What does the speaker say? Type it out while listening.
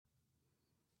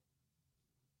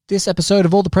This episode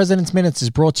of All the President's Minutes is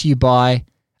brought to you by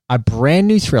a brand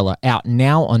new thriller out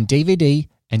now on DVD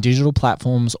and digital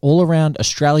platforms all around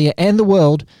Australia and the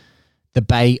world, The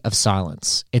Bay of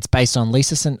Silence. It's based on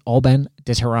Lisa St. Alban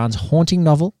de Terran's haunting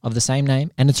novel of the same name,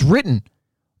 and it's written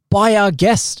by our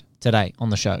guest today on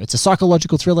the show. It's a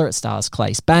psychological thriller. It stars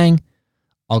Claes Bang,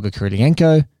 Olga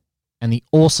Kurylenko, and the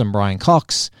awesome Brian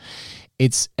Cox.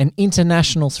 It's an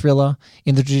international thriller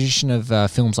in the tradition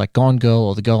of films like Gone Girl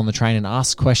or The Girl on the Train and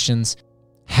Ask Questions.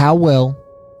 How well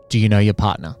do you know your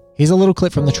partner? Here's a little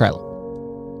clip from the trailer.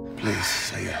 Please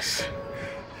say yes.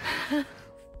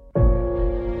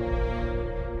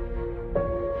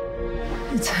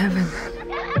 It's heaven.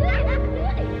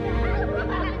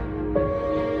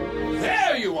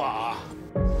 There you are!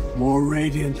 More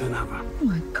radiant than ever. Oh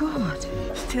my God.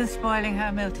 Still spoiling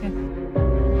her, Milton.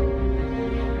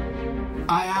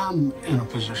 I am in a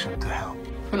position to help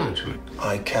financially.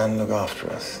 I can look after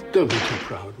us. Don't be too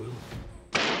proud, Will.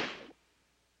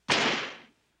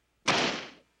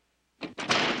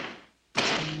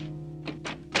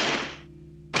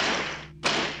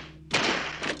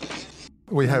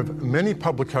 We have many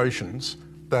publications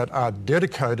that are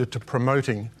dedicated to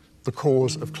promoting the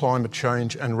cause of climate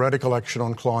change and radical action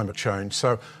on climate change.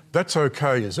 So that's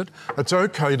okay, is it? It's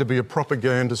okay to be a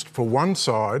propagandist for one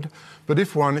side, but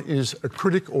if one is a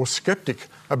critic or sceptic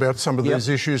about some of these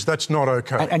issues, that's not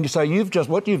okay. And so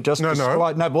what you've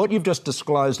just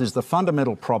disclosed is the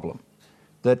fundamental problem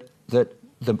that the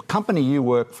company you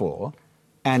work for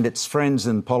and its friends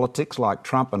in politics like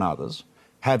Trump and others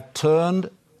have turned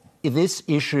this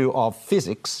issue of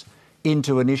physics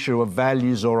into an issue of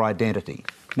values or identity.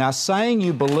 Now, saying that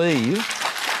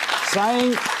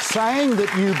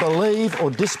you believe or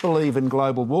disbelieve in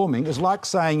global warming is like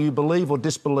saying you believe or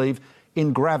disbelieve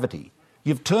in gravity.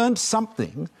 You've turned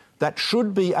something that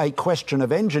should be a question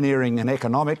of engineering and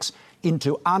economics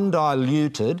into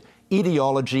undiluted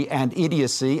ideology and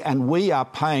idiocy, and we are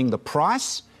paying the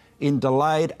price in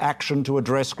delayed action to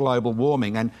address global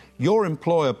warming. And your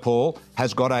employer, Paul,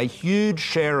 has got a huge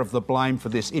share of the blame for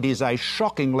this. It is a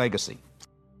shocking legacy.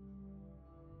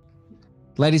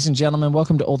 Ladies and gentlemen,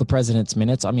 welcome to All the President's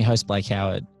Minutes. I'm your host, Blake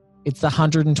Howard. It's the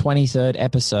 123rd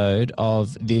episode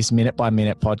of this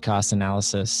minute-by-minute podcast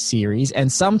analysis series, and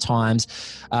sometimes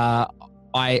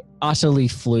I utterly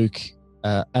fluke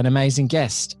an amazing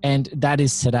guest, and that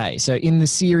is today. So in the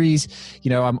series,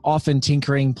 I'm often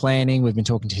tinkering, planning. We've been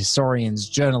talking to historians,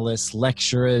 journalists,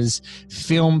 lecturers,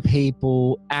 film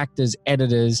people, actors,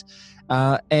 editors,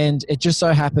 and it just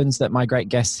so happens that my great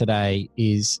guest today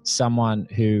is someone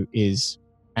who is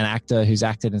an actor who's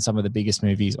acted in some of the biggest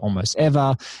movies almost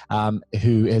ever,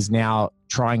 who is now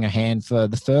trying a hand for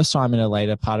the first time in a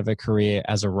later part of her career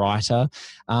as a writer.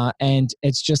 And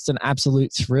it's just an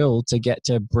absolute thrill to get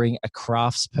to bring a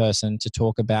craftsperson to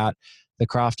talk about the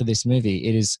craft of this movie.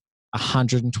 It is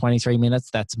 123 minutes.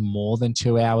 That's more than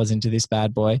 2 hours into this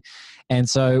bad boy. And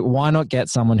so why not get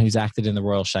someone who's acted in the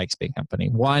Royal Shakespeare Company?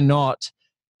 Why not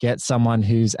get someone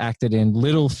who's acted in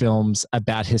little films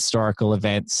about historical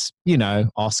events,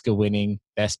 Oscar-winning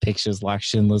Best Pictures like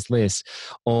Schindler's List,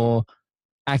 or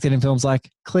acted in films like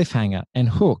Cliffhanger and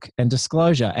Hook and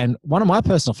Disclosure, and one of my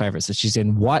personal favorites that she's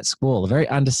in, White Squall, a very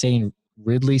underseen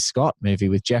Ridley Scott movie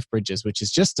with Jeff Bridges, which is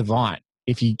just divine.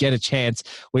 If you get a chance,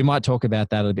 we might talk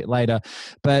about that a bit later,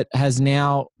 but has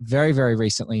now very, very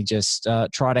recently just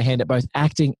tried a hand at both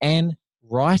acting and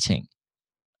writing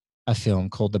a film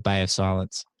called The Bay of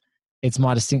Silence. It's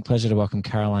my distinct pleasure to welcome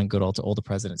Caroline Goodall to All the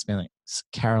President's Minutes.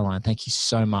 Caroline, thank you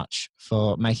so much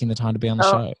for making the time to be on the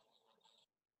show.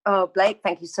 Oh, Blake,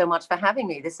 thank you so much for having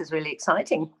me. This is really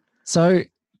exciting. So,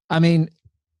 I've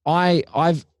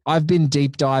been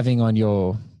deep diving on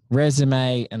your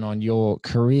resume and on your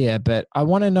career, but I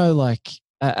want to know,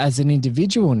 as an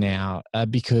individual now,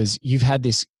 because you've had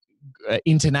this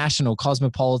international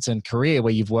cosmopolitan career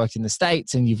where you've worked in the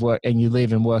States and you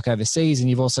live and work overseas, and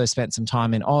you've also spent some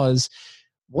time in Oz.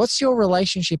 What's your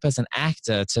relationship as an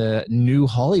actor to New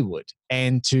Hollywood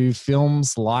and to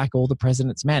films like All the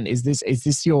President's Men? Is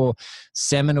this your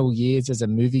seminal years as a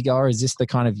moviegoer? Is this the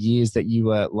kind of years that you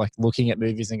were looking at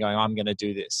movies and going, I'm going to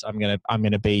do this. I'm going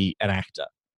to be an actor?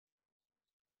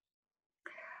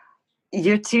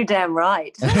 You're too damn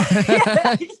right.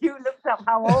 You looked up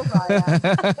how old I am.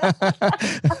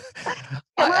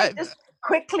 Can I just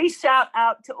quickly shout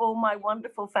out to all my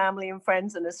wonderful family and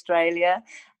friends in Australia,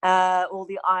 all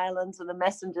the islands and the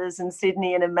messengers in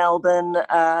Sydney and in Melbourne,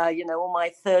 all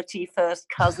my 31st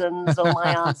cousins, all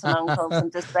my aunts and uncles,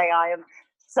 and just say I am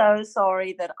so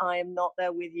sorry that I am not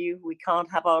there with you. We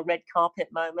can't have our red carpet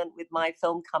moment with my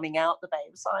film coming out, The Bay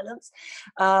of Silence.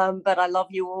 But I love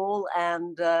you all,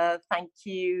 and thank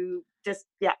you. Just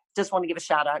want to give a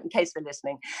shout out in case they're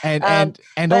listening. And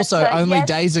also only yes.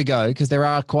 days ago, because there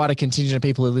are quite a contingent of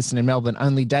people who listen in Melbourne,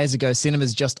 only days ago,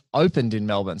 cinemas just opened in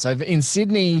Melbourne. So in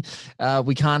Sydney,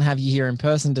 we can't have you here in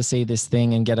person to see this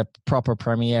thing and get a proper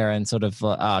premiere and sort of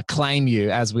claim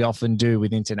you, as we often do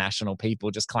with international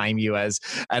people, just claim you as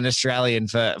an Australian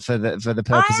for the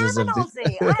purposes of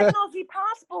Aussie. I have an Aussie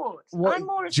passport. I'm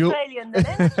more Australian than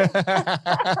anything.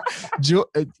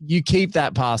 You keep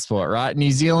that passport, right?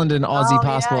 New Zealand and Aussie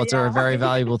passports are a very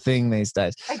valuable thing these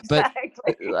days. Exactly. But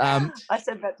I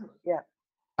said that. Yeah.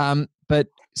 But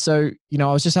so, I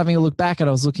was just having a look back and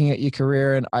I was looking at your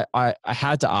career, and I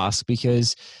had to ask,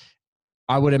 because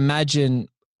I would imagine,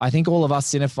 I think all of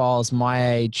us cinephiles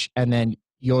my age, and then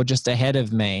you're just ahead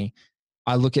of me,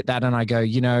 I look at that and I go,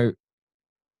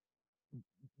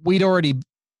 we'd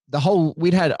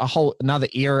had a whole another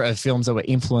era of films that were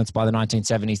influenced by the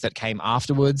 1970s that came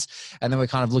afterwards. And then we're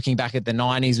kind of looking back at the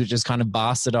 90s, which is kind of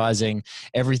bastardizing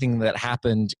everything that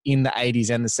happened in the 80s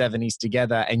and the 70s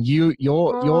together. And you're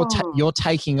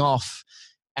taking off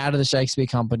out of the Shakespeare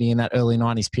Company in that early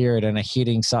 90s period and are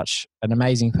hitting such an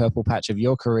amazing purple patch of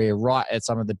your career right at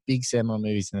some of the big seminal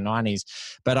movies in the 90s.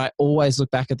 But I always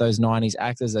look back at those 90s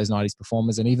actors, those 90s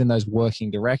performers, and even those working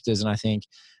directors, and I think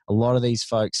a lot of these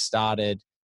folks started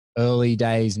early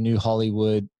days, New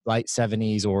Hollywood, late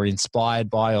 70s, or inspired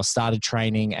by or started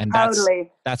training, and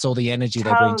that's all the energy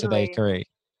they bring to their career.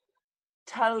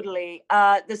 Totally.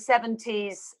 The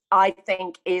 70s, I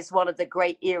think, is one of the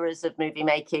great eras of movie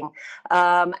making.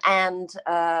 This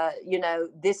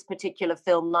particular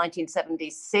film,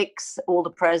 1976, All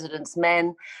the President's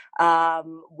Men,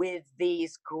 with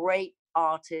these great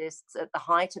artists at the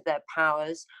height of their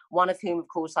powers, one of whom, of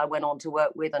course, I went on to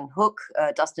work with on Hook,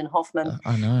 Dustin Hoffman.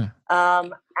 I know.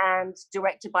 And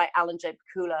directed by Alan J.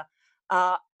 Pakula.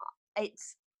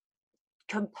 It's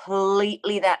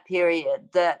completely that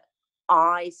period that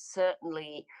I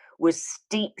certainly was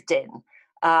steeped in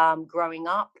growing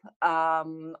up.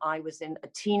 I was a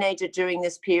teenager during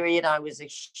this period. I was a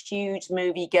huge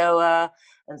movie goer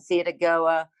and theater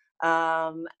goer.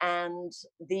 And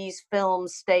these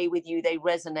films stay with you, they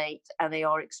resonate, and they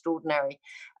are extraordinary.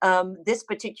 This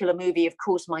particular movie, of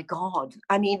course, my God,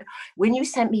 I mean, when you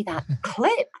sent me that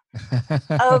clip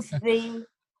of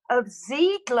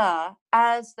Ziegler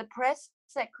as the press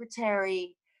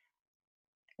secretary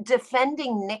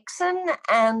defending Nixon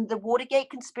and the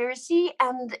Watergate conspiracy,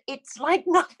 and it's like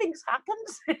nothing's happened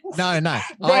since no and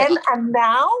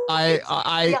now the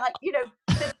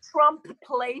Trump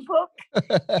playbook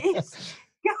is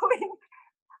going.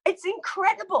 It's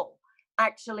incredible,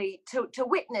 actually, to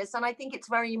witness, and I think it's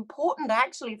very important,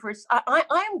 actually, for us. I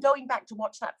am going back to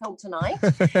watch that film tonight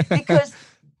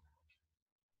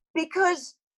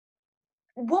because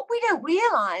what we don't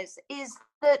realize is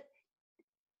that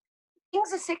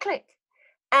things are cyclic.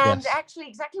 And actually,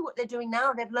 exactly what they're doing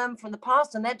now, they've learned from the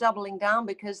past, and they're doubling down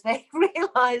because they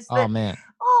realize that,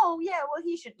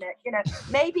 he should,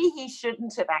 maybe he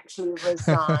shouldn't have actually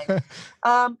resigned.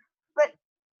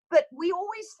 But we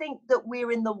always think that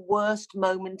we're in the worst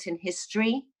moment in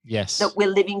history. Yes. That we're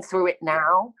living through it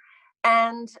now.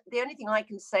 And the only thing I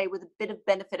can say with a bit of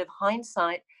benefit of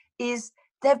hindsight is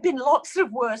there have been lots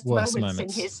of worse moments in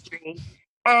history.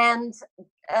 And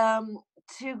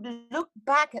to look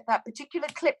back at that particular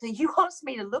clip that you asked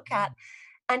me to look at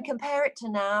and compare it to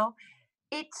now,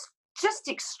 it's just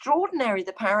extraordinary,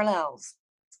 the parallels.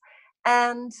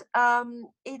 And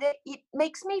it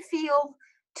makes me feel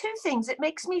two things. It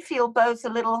makes me feel both a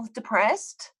little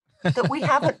depressed that we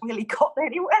haven't really got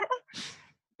anywhere,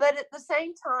 but at the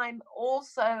same time,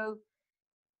 also,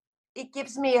 it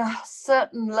gives me a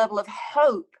certain level of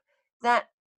hope that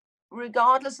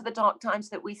regardless of the dark times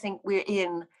that we think we're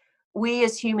in, we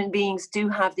as human beings do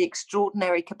have the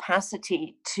extraordinary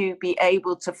capacity to be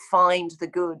able to find the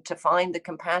good, to find the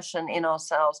compassion in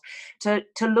ourselves, to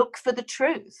look for the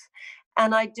truth.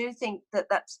 And I do think that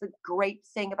that's the great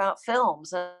thing about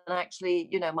films. And actually,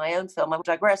 my own film, I will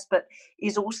digress, but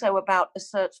is also about a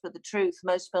search for the truth.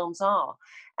 Most films are.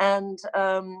 And,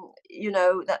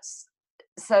 that's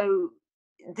so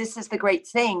this is the great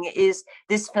thing, is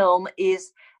this film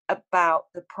is about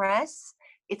the press.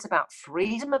 It's about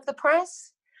freedom of the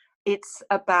press. It's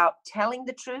about telling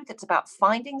the truth. It's about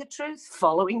finding the truth,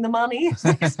 following the money, as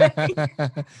they say.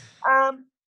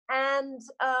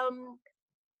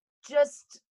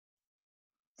 Just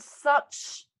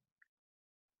such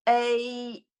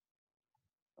a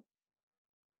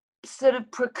sort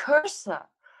of precursor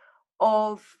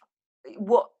of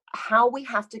how we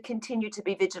have to continue to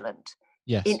be vigilant.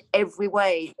 Yes. In every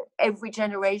way. Every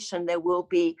generation, there will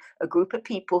be a group of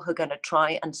people who are going to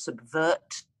try and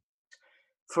subvert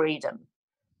freedom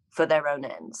for their own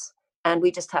ends. And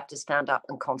we just have to stand up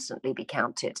and constantly be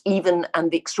counted.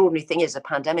 And the extraordinary thing is, a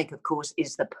pandemic, of course,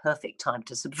 is the perfect time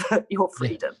to subvert your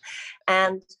freedom. Yeah.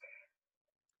 And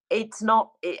it's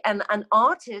not, and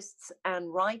artists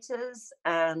and writers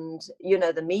and,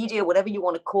 the media, whatever you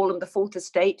want to call them, the fourth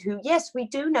estate, who, yes, we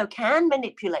do know can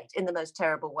manipulate in the most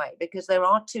terrible way, because there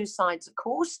are two sides, of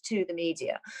course, to the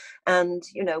media. And,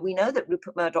 we know that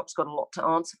Rupert Murdoch's got a lot to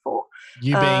answer for.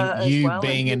 You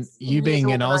being an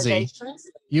Aussie,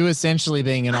 you essentially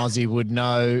being an Aussie would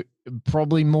know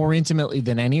probably more intimately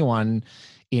than anyone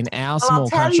in our small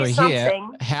country here,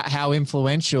 how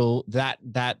influential that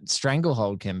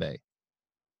stranglehold can be.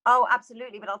 Oh,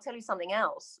 absolutely. But I'll tell you something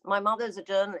else. My mother's a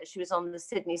journalist. She was on the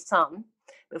Sydney Sun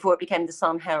before it became the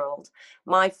Sun Herald.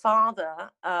 My father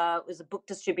was a book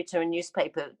distributor and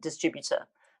newspaper distributor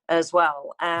as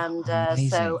well. And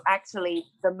so actually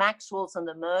the Maxwells and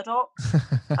the Murdochs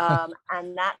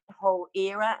and that whole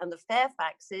era and the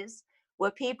Fairfaxes were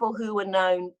people who were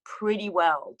known pretty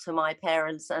well to my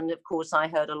parents. And of course, I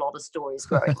heard a lot of stories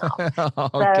growing up.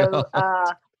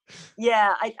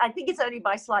 I think it's only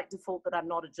by slight default that I'm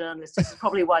not a journalist. This is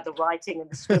probably why the writing and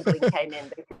the scribbling came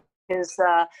in, because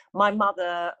my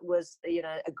mother was,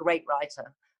 a great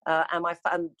writer.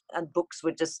 And books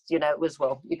were just, it was,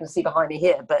 you can see behind me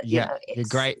here, but your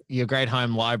great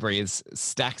home library is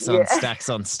stacks on stacks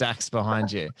on stacks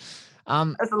behind you.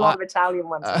 There's a lot of Italian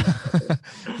ones.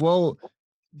 Well,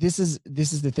 this is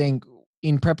the thing.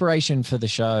 In preparation for the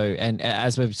show, and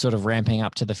as we're sort of ramping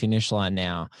up to the finish line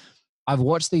now, I've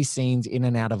watched these scenes in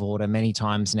and out of order many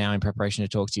times now in preparation to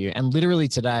talk to you. And literally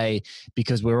today,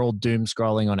 because we're all doom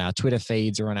scrolling on our Twitter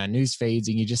feeds or on our news feeds,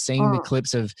 and you're just seeing the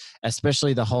clips of,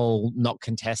 especially the whole not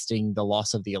contesting the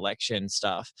loss of the election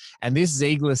stuff. And this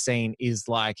Ziegler scene is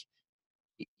like,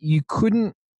 you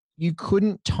couldn't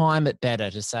time it better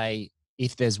to say,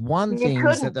 if there's one thing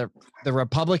that the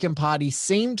Republican Party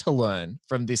seemed to learn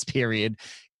from this period,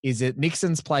 is that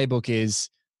Nixon's playbook is,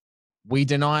 we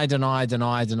deny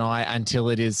until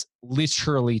it is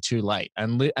literally too late,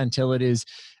 and until it is,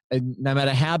 no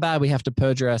matter how bad we have to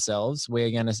perjure ourselves, we're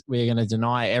gonna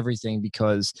deny everything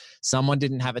because someone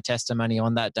didn't have a testimony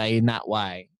on that day in that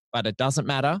way. But it doesn't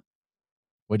matter.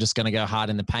 We're just gonna go hard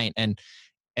in the paint. And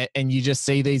you just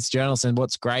see these journalists, and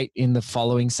what's great in the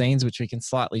following scenes, which we can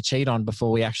slightly cheat on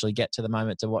before we actually get to the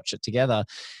moment to watch it together,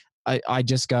 I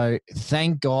just go,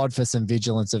 thank God for some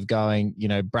vigilance of going,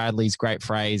 Bradley's great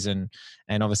phrase and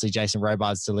obviously Jason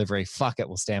Robards' delivery, fuck it,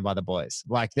 we'll stand by the boys.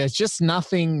 Like, there's just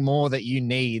nothing more that you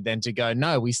need than to go,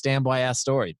 no, we stand by our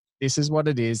story. This is what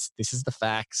it is. This is the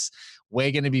facts.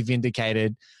 We're going to be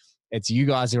vindicated. It's you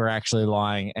guys who are actually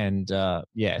lying. And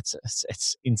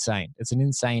it's insane. It's an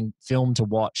insane film to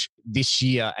watch this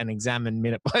year and examine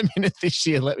minute by minute this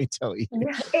year, let me tell you.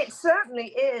 Yeah, it certainly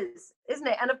is, isn't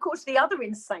it? And of course, the other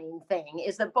insane thing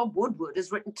is that Bob Woodward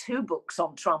has written 2 books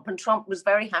on Trump, and Trump was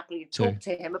very happy to talk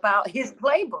to him about his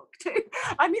playbook too.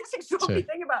 I mean, it's extraordinary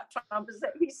thing about Trump is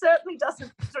that he certainly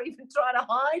doesn't even try to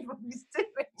hide what he's doing.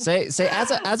 Say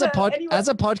as a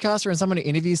podcaster and someone who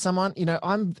interviews someone,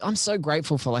 I'm so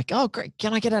grateful for, like, oh great,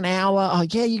 can I get an hour? Oh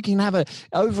yeah, you can have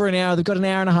over an hour. They've got an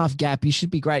hour and a half gap. You should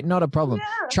be great, not a problem.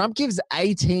 Yeah. Trump gives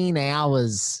 18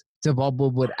 hours to Bob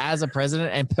Woodward as a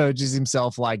president and purges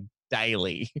himself like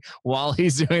daily while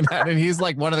he's doing that. And he's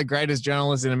like one of the greatest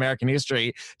journalists in American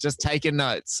history, just taking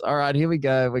notes. All right, here we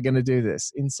go. We're going to do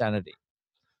this. Insanity.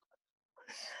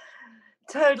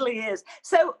 Totally is.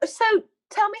 So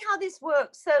tell me how this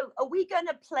works. So are we going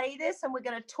to play this and we're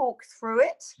going to talk through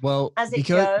it as it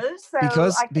goes? So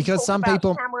because some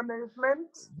people camera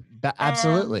movement,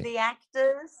 absolutely, and the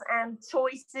actors and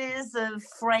choices of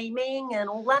framing and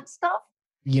all that stuff.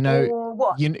 Or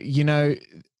what?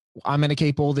 I'm going to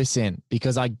keep all this in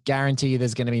because I guarantee you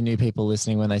there's going to be new people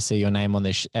listening when they see your name on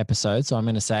this episode. So I'm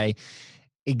going to say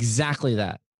exactly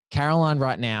that. Caroline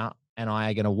right now and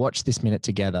I are going to watch this minute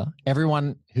together.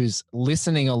 Everyone who's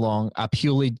listening along are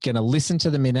purely going to listen to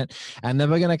the minute, and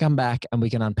then we're going to come back and we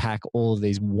can unpack all of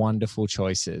these wonderful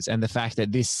choices. And the fact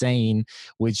that this scene,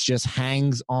 which just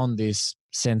hangs on this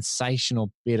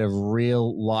sensational bit of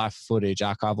real life footage,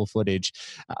 archival footage,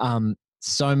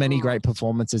 so many great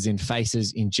performances in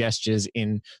faces, in gestures,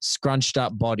 in scrunched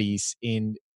up bodies,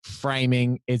 in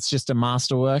framing. It's just a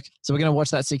masterwork. So we're going to watch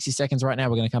that 60 seconds right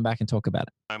now. We're going to come back and talk about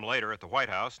it. Time later at the White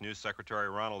House, News Secretary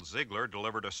Ronald Ziegler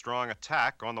delivered a strong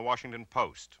attack on the Washington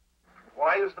Post.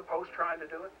 Why is the Post trying to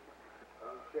do it?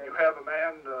 You have a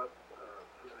man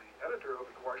who's the editor of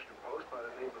the Washington Post by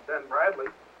the name of Ben Bradley.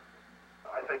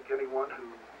 I think anyone who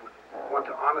would want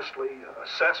to honestly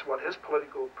assess what his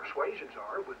political persuasions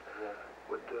are would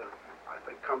I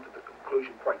think, come to the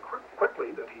conclusion quite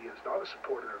quickly that he is not a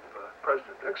supporter of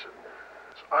President Nixon.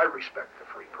 I respect the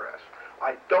free press.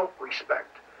 I don't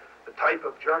respect the type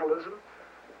of journalism,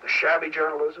 the shabby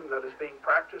journalism that is being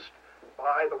practiced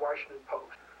by the Washington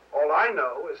Post. All I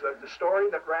know is that the story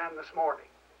that ran this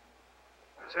morning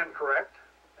is incorrect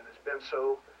and has been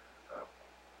so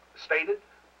stated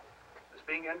as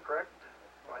being incorrect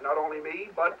by not only me,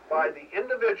 but by the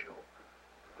individual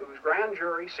whose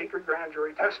secret grand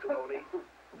jury testimony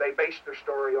they based their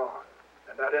story on.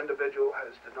 And that individual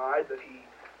has denied that he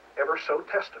ever so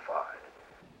testified.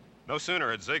 No sooner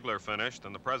had Ziegler finished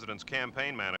than the president's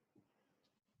campaign manager.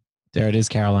 There it is,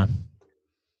 Caroline.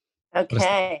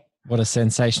 Okay. What a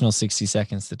sensational 60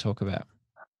 seconds to talk about.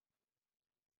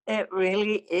 It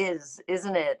really is,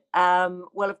 isn't it?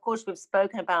 Well, of course, we've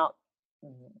spoken about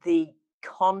the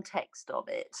context of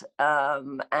it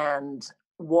and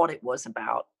what it was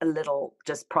about a little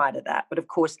just prior to that. But of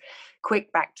course,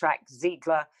 quick backtrack,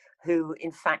 Ziegler, who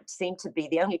in fact seemed to be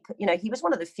the only, he was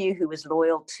one of the few who was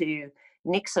loyal to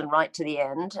Nixon right to the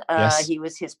end. Yes. He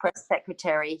was his press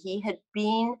secretary. He had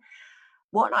been,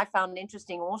 what I found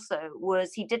interesting also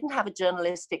was he didn't have a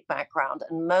journalistic background,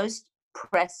 and most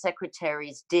press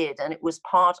secretaries did. And it was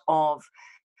part of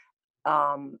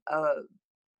a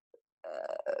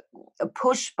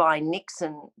push by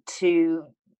Nixon to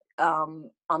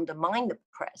undermine the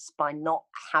press by not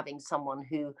having someone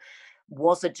who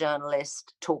was a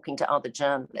journalist talking to other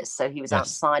journalists. So he was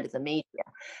outside of the media,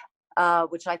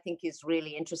 which I think is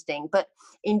really interesting. But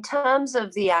in terms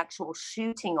of the actual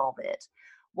shooting of it,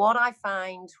 what I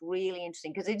find really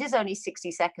interesting, because it is only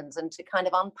 60 seconds, and to kind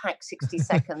of unpack 60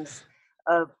 seconds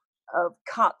of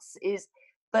cuts is,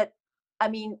 but I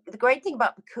mean, the great thing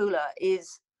about Pakula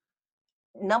is,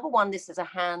 number one, this is a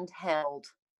handheld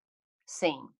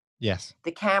scene. Yes.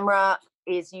 The camera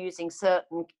is using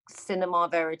certain cinema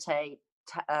verite,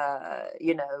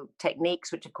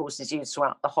 techniques, which of course is used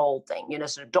throughout the whole thing,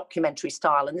 sort of documentary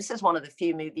style. And this is one of the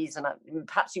few movies, and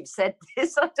perhaps you've said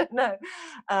this, I don't know,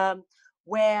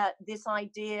 where this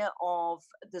idea of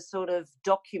the sort of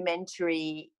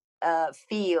documentary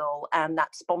feel and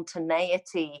that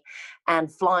spontaneity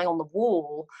and fly on the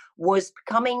wall was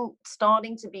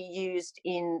starting to be used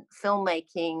in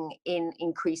filmmaking in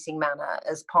increasing manner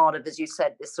as part of, as you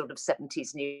said, this sort of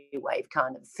 70s new wave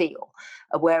kind of feel.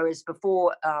 Whereas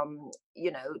before,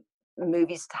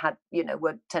 movies tend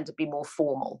to be more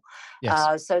formal.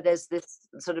 Yes. So there's this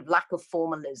sort of lack of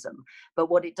formalism. But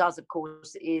what it does, of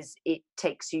course, is it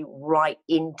takes you right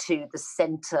into the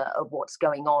center of what's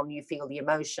going on. You feel the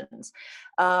emotions.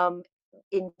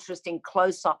 Interesting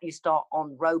close-up, you start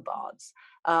on Robards.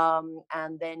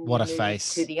 And then what you a move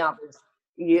face. to the others.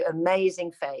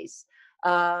 Amazing face.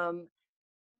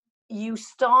 You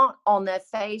start on their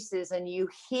faces and you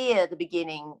hear the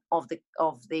beginning of the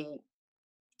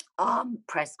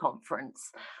press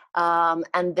conference,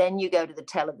 and then you go to the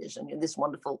television, this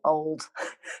wonderful old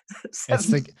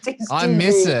I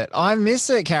miss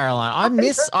it,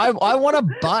 Caroline. I want a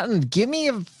button. Give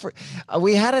me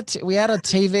we had a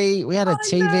TV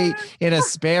in a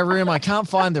spare room. I can't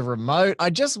find the remote.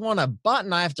 I just want a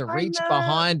button. I have to reach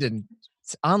behind and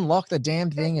unlock the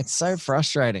damn thing. It's so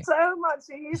frustrating. So much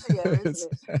easier,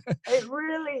 isn't it? It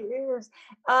really is.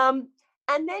 And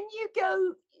then you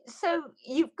go, so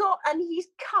you've got, and he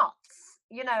cuts,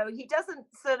 he doesn't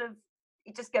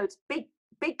he just goes big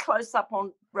close up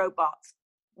on Robards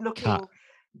looking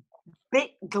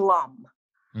bit glum,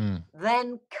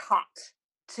 then cut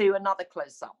to another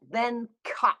close up, then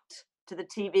cut to the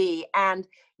TV, and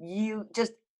you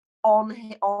just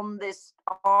on this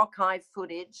archive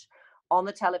footage on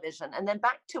the television, and then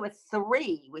back to a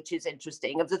 3, which is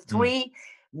interesting, of the 3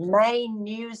 main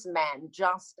newsmen,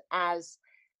 just as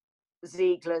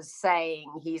Ziegler's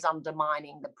saying he's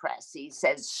undermining the press. He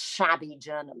says shabby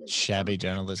journalism.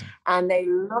 And they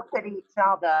look at each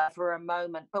other for a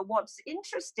moment. But what's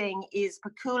interesting is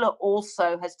Pakula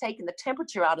also has taken the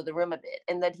temperature out of the room a bit,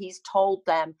 in that he's told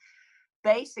them,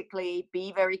 basically,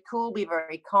 be very cool, be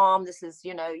very calm. This is,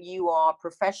 you are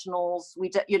professionals.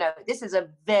 This is a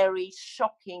very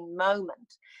shocking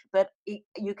moment. But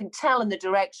you can tell in the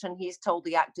direction he's told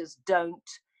the actors, don't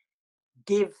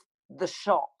give the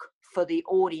shock for the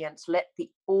audience. Let the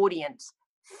audience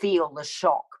feel the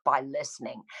shock by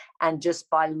listening and just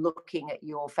by looking at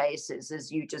your faces as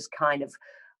you just kind of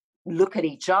look at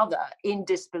each other in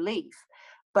disbelief,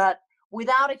 but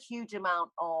without a huge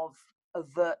amount of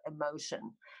overt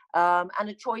emotion. And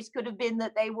a choice could have been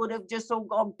that they would have just all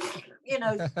gone,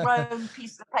 thrown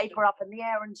pieces of paper up in the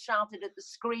air and shouted at the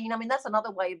screen. I mean, that's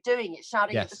another way of doing it,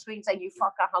 shouting at the screen, saying, "You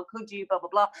fucker, how could you, blah, blah,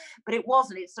 blah." But it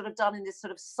wasn't. It's sort of done in this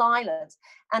sort of silence.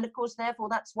 And of course, therefore,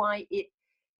 that's why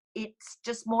it's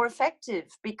just more effective,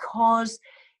 because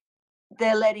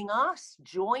they're letting us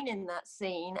join in that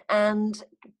scene and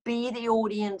be the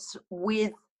audience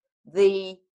with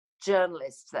the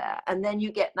journalists there. And then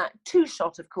you get that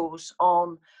two-shot, of course,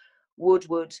 on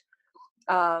Woodward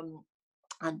and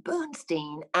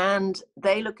Bernstein, and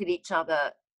they look at each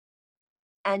other,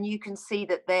 and you can see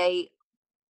that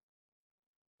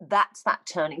that's that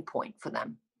turning point for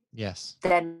them. Yes.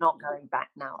 They're not going back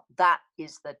now. That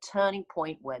is the turning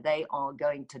point where they are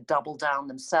going to double down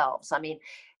themselves. I mean,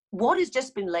 what has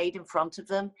just been laid in front of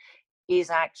them is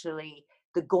actually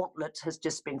the gauntlet has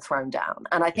just been thrown down.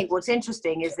 And I think what's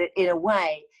interesting is that, in a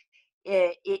way,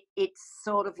 it's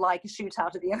sort of like a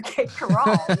shootout of the OK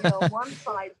Corral. On one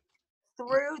side,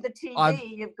 through the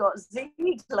TV, you've got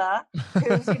Ziegler,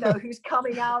 who's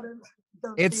coming out of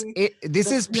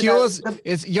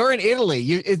you're in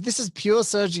Italy. This is pure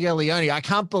Sergio Leone. I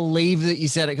can't believe that you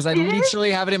said it, because I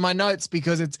literally have it in my notes,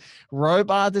 because it's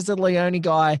Robart is a Leone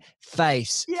guy,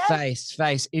 face.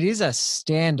 It is a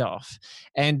standoff,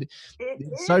 and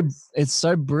it's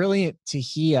so brilliant to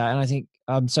hear. And I think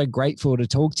I'm so grateful to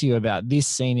talk to you about this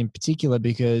scene in particular,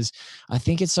 because I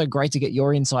think it's so great to get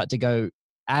your insight to go,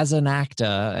 as an actor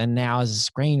and now as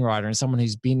a screenwriter and someone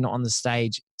who's been on the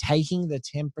stage, taking the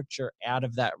temperature out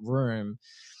of that room.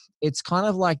 It's kind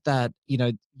of like that,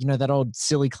 that old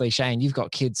silly cliche, and you've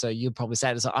got kids, so you'll probably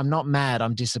say it, I'm not mad,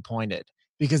 I'm disappointed,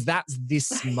 because that's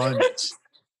this moment.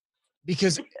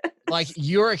 Because like,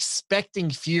 you're expecting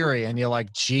fury and you're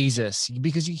like, Jesus,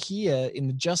 because you hear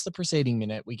in just the preceding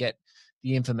minute, we get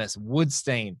the infamous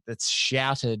Woodstein that's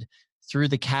shouted through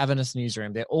the cavernous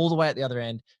newsroom. They're all the way at the other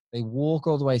end. They walk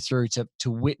all the way through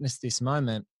to witness this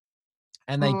moment,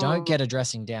 and they don't get a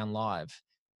dressing down live.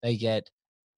 They get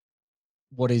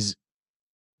what is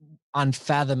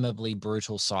unfathomably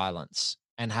brutal silence,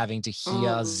 and having to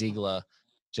hear Ziegler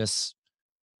just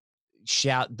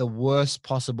shout the worst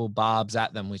possible barbs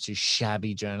at them, which is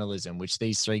shabby journalism, which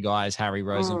these three guys, Harry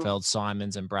Rosenfeld,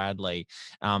 Simons, and Bradley,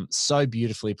 so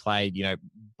beautifully played.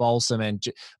 Balsam and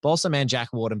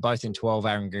Jack Warden, both in 12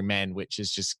 Angry Men, which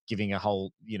is just giving a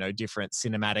whole, different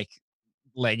cinematic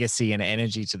legacy and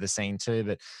energy to the scene too.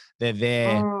 But they're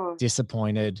there,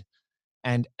 disappointed.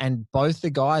 And both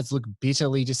the guys look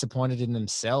bitterly disappointed in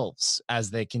themselves as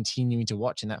they're continuing to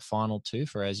watch in that final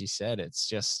twofer. As you said, it's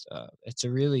just,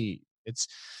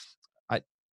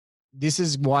 this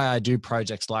is why I do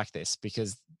projects like this,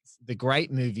 because the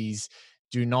great movies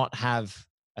do not have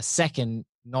a second,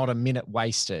 not a minute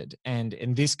wasted. And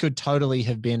this could totally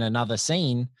have been another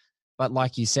scene, but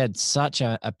like you said, such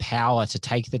a power to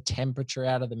take the temperature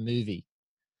out of the movie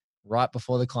right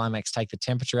before the climax, take the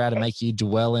temperature out and make you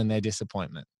dwell in their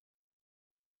disappointment.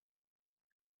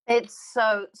 It's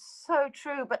so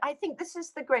true. But I think this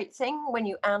is the great thing when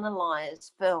you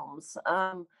analyze films,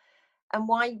 and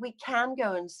why we can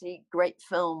go and see great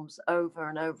films over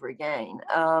and over again,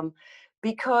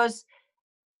 because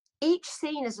each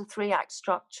scene is a 3-act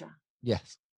structure.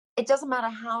 Yes. It doesn't matter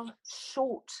how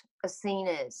short a scene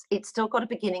is. It's still got a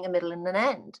beginning, a middle, and an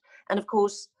end. And of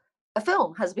course, a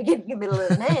film has a beginning, a middle,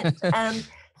 and an end. And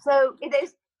so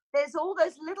there's all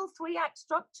those little 3-act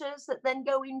structures that then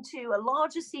go into a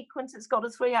larger sequence. It's got a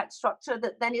 3-act structure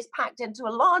that then is packed into a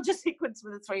larger sequence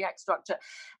with a 3-act structure.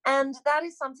 And that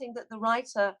is something that the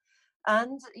writer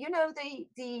and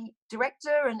the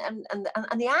director and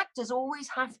the actors always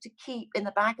have to keep in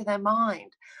the back of their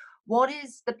mind. What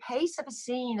is the pace of a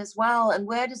scene as well, and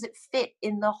where does it fit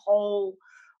in the whole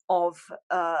of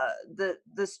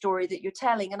the story that you're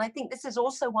telling? And I think this is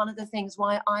also one of the things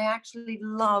why I actually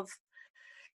love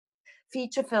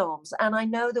feature films. And I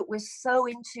know that we're so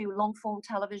into long form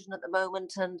television at the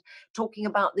moment and talking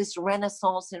about this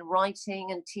renaissance in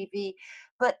writing and TV,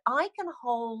 but I can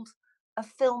hold a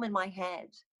film in my head.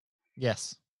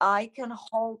 Yes. I can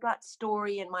hold that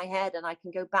story in my head and I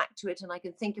can go back to it and I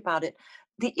can think about it.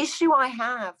 The issue I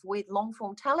have with long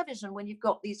form television, when you've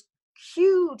got these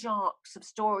huge arcs of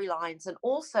storylines and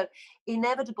also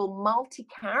inevitable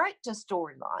multi-character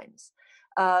storylines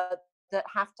that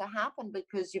have to happen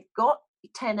because you've got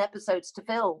 10 episodes to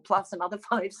fill plus another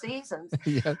 5 seasons,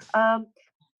 yes.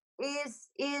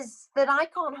 Is that I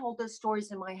can't hold those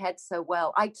stories in my head so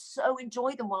well. I so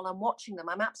enjoy them while I'm watching them.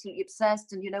 I'm absolutely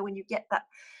obsessed. And when you get that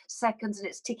seconds and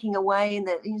it's ticking away and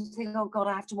that you think, oh God,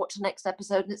 I have to watch the next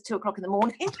episode and it's 2:00 in the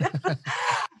morning.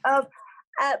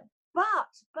 But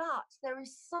there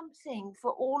is something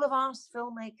for all of us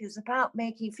filmmakers about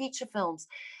making feature films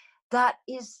that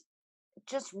is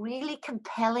just really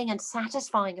compelling and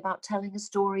satisfying about telling a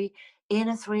story in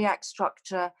a 3-act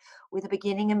structure with a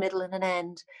beginning, a middle, and an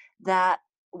end that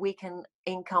we can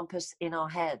encompass in our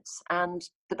heads. And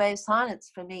The Bay of Silence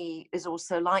for me is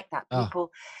also like that. People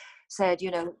said,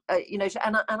 and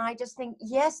I just think,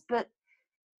 yes, but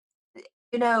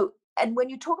and when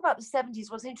you talk about the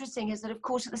 70s, what's interesting is that, of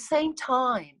course, at the same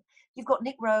time, you've got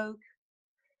Nick Rogue.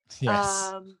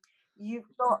 Yes. You've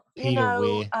got, Peter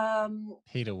Weir.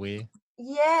 Peter Weir.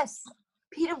 Yes.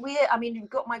 Peter Weir. I mean, you've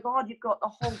got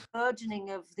the whole burgeoning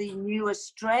of the new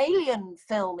Australian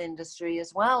film industry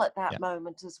as well at that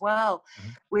moment as well,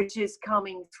 which is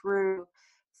coming through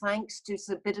thanks to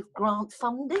a bit of grant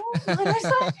funding, might I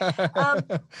say.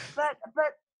 But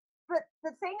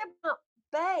the thing about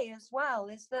Bay as well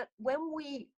is that when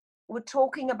we were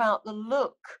talking about the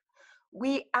look,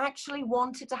 we actually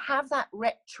wanted to have that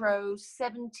retro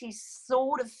 70s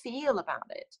sort of feel about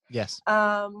it. Yes.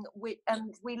 We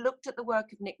looked at the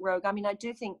work of Nick Rogue. I mean, I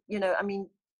do think,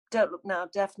 Don't Look Now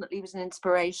definitely was an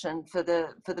inspiration for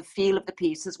the feel of the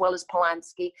piece, as well as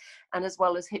Polanski and as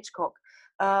well as Hitchcock.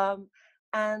 But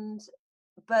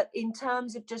in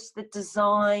terms of just the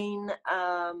design,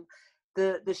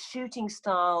 the shooting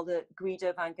style that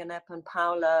Guido van Gennep and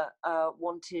Paula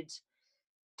wanted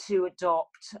to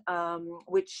adopt,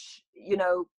 which,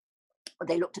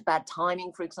 they looked at Bad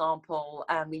Timing, for example,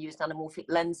 and we used anamorphic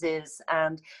lenses,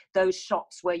 and those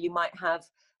shots where you might have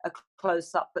a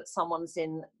close-up but someone's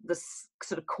in the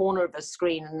sort of corner of a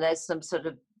screen and there's some sort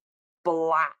of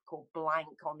black or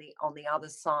blank on the other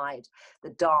side,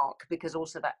 the dark, because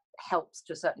also that helps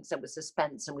to a certain extent with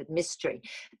suspense and with mystery.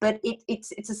 But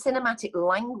it's a cinematic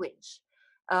language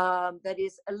that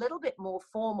is a little bit more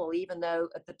formal, even though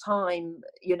at the time,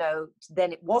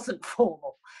 then it wasn't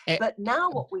formal. But now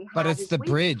what we have, but it's the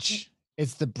bridge.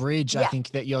 It's the bridge, I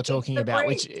think, that you're talking about,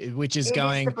 which is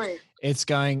going. It's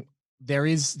going. There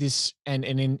is this, and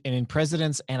in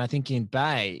Presidents, and I think in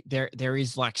Bay, there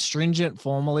is like stringent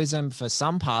formalism for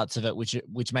some parts of it,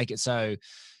 which make it so,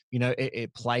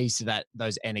 it plays to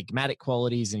those enigmatic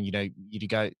qualities, and you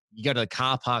go to the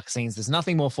car park scenes. There's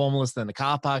nothing more formalist than the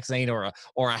car park scene, or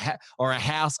a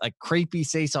house, a creepy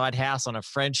seaside house on a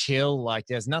French hill. Like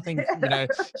there's nothing,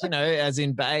 as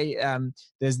in Bay.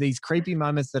 There's these creepy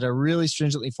moments that are really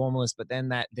stringently formalist, but then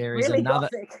that there is really another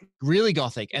gothic. Really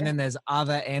gothic, and then there's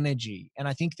other energy, and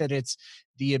I think that it's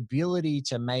the ability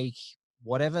to make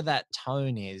whatever that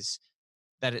tone is,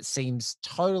 that it seems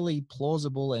totally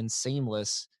plausible and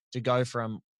seamless to go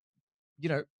from,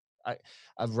 a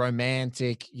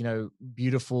romantic,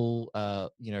 beautiful,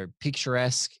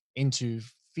 picturesque into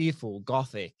fearful,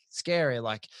 gothic, scary,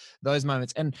 like those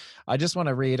moments. And I just want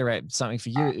to reiterate something for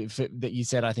you that you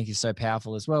said I think is so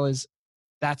powerful as well, is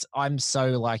I'm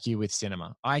so like you with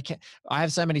cinema. I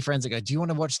have so many friends that go, do you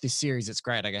want to watch this series? It's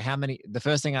great. I go, how many? The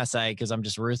first thing I say, because I'm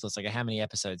just ruthless, I go, how many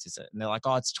episodes is it? And they're like,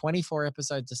 oh, it's 24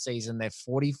 episodes a season. They're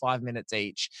 45 minutes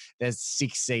each. There's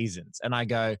 6 seasons. And I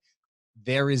go,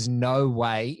 there is no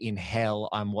way in hell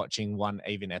I'm watching one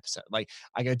even episode. Like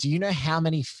I go, do you know how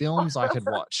many films I could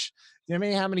watch? Do you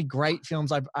know how many great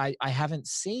films I haven't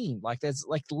seen? Like there's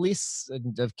like lists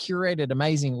of curated,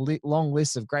 amazing, long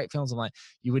lists of great films. I'm like,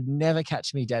 you would never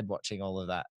catch me dead watching all of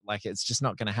that. Like it's just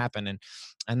not going to happen.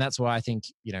 And that's why I think,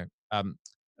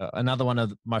 another one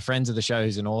of my friends of the show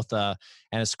who's an author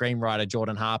and a screenwriter,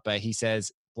 Jordan Harper, he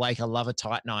says, Blake, I love a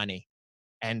tight 90.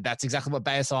 And that's exactly what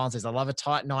Bay of Silence is. I love a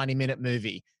tight 90-minute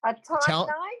movie. A tight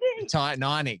 90? Tight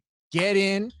 90. Get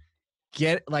in,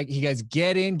 he goes,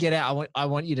 get in, get out. I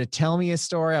want you to tell me a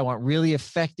story. I want really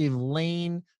effective,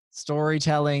 lean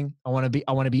storytelling. I want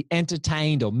to be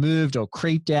entertained or moved or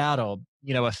creeped out or,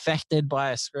 affected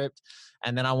by a script.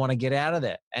 And then I want to get out of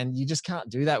there. And you just can't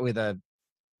do that with a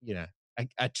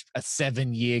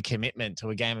 7-year commitment to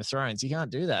a Game of Thrones. You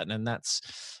can't do that. And that's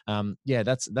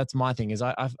my thing is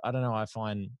I don't know. I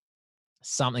find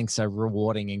something so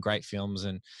rewarding in great films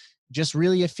and just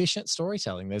really efficient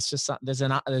storytelling.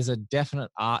 There's a definite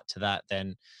art to that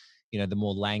than, the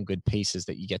more languid pieces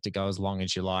that you get to go as long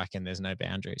as you like and there's no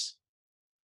boundaries.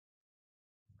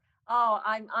 Oh,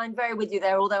 I'm very with you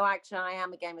there. Although actually, I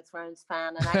am a Game of Thrones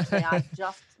fan, and actually, I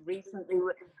just recently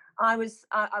I was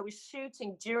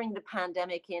shooting during the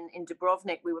pandemic in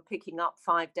Dubrovnik. We were picking up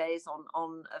 5 days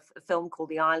on a film called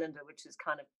The Islander, which is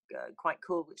kind of quite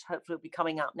cool, which hopefully will be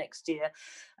coming out next year.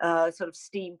 Sort of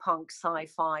steampunk,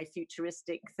 sci-fi,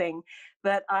 futuristic thing.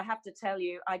 But I have to tell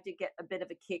you, I did get a bit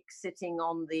of a kick sitting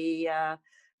on the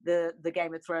the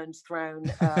Game of Thrones throne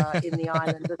in the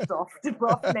island of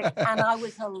Dubrovnik, and I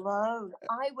was alone.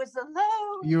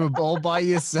 You were all by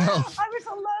yourself. I was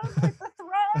alone with the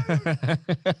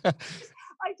throne.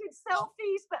 I did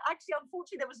selfies, but actually,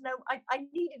 unfortunately, there was no. I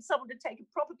needed someone to take a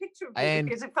proper picture of me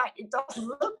because, in fact, it doesn't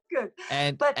look good.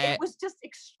 But it was just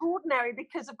extraordinary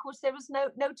because, of course, there was no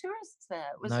tourists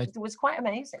there. It was quite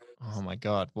amazing. Oh my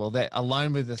God! Well, that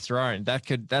Alone with the Throne.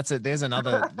 There's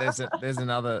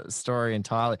another story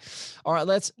entirely. All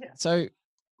right, So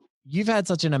you've had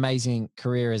such an amazing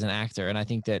career as an actor, and I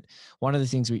think that one of the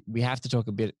things we have to talk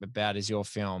a bit about is your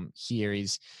film here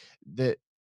is that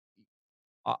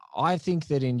I think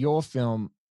that in your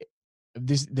film, one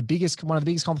of the biggest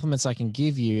compliments I can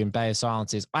give you in Bay of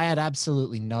Silence is I had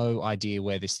absolutely no idea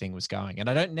where this thing was going. And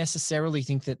I don't necessarily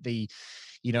think that it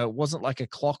wasn't like a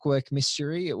clockwork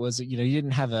mystery. It was, you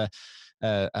didn't have a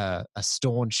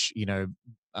staunch,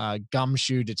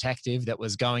 gumshoe detective that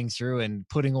was going through and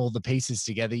putting all the pieces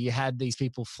together. You had these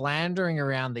people floundering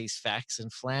around these facts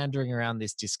and floundering around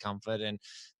this discomfort and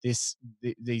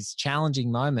these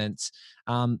challenging moments.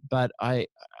 But I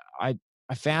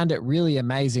found it really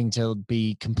amazing to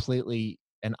be completely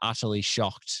and utterly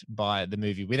shocked by the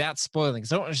movie without spoiling.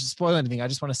 Because I don't want to spoil anything. I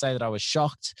just want to say that I was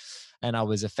shocked and I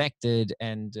was affected,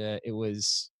 and it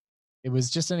was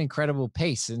just an incredible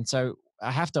piece. And so I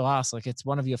have to ask, it's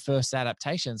one of your first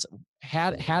adaptations.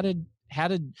 How did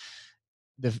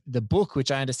the book, which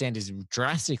I understand is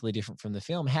drastically different from the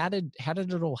film, how did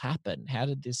it all happen? How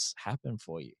did this happen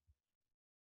for you?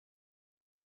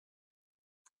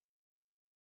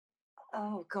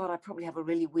 Oh God, I probably have a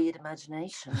really weird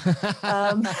imagination.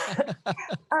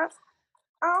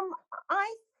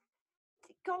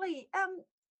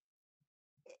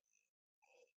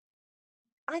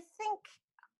 I think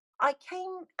I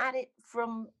came at it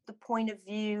from the point of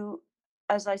view,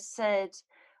 as I said,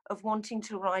 of wanting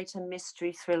to write a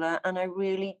mystery thriller, and I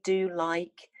really do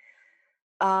like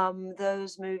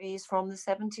those movies from the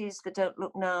 70s, The Don't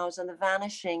Look Nows and The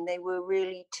Vanishing. They were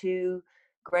really two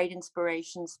great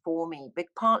inspirations for me, but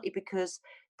partly because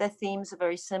their themes are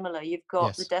very similar. You've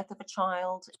got the death of a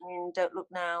child in Don't Look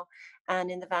Now,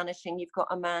 and in The Vanishing, you've got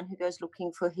a man who goes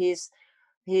looking for his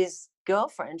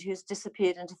girlfriend who's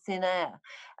disappeared into thin air.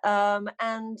 I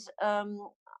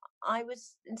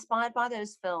was inspired by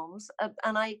those films,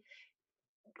 and I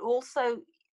also,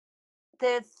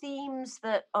 there are themes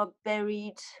that are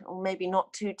buried, or maybe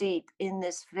not too deep, in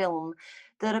this film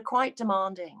that are quite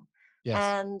demanding. Yes.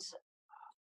 And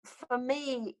for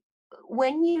me,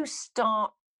 when you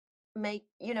when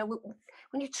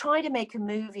you try to make a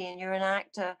movie and you're an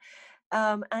actor,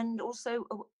 and also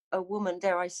a woman,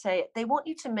 dare I say it, they want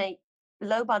you to make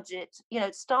low budget,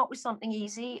 start with something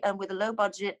easy and with a low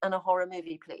budget and a horror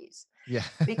movie, please. Yeah.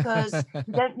 Because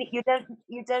you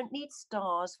don't need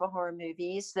stars for horror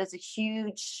movies. There's a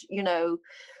huge,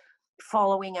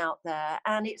 following out there,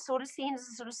 and it's sort of seen as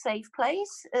a sort of safe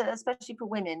place, especially for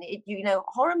women.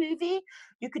 Horror movie,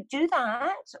 you could do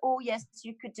that, or yes,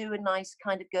 you could do a nice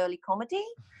kind of girly comedy.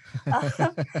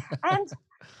 And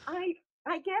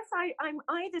I guess I'm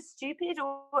either stupid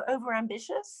or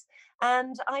overambitious,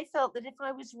 and I felt that if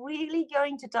I was really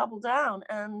going to double down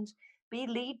and be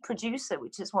lead producer,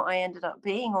 which is what I ended up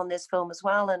being on this film as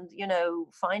well, and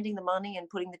finding the money and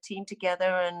putting the team together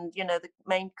and the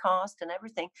main cast and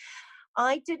everything,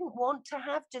 I didn't want to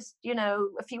have just,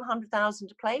 a few $100,000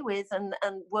 to play with and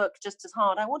work just as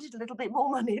hard. I wanted a little bit more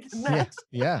money than that.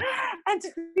 Yeah. And to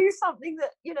do something that,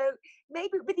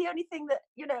 maybe would be the only thing that,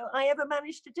 I ever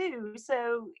managed to do.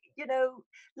 So,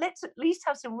 let's at least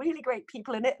have some really great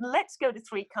people in it, and let's go to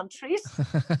 3 countries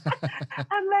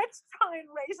and let's try and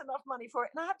raise enough money for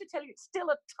it. And I have to tell you, it's still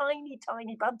a tiny,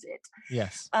 tiny budget.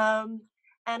 Yes.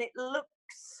 And it looks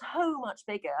so much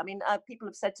bigger. I mean, people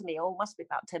have said to me, "Oh, it must be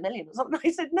about 10 million or something." I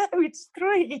said, "No, it's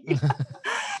 3."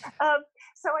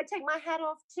 So I take my hat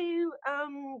off to,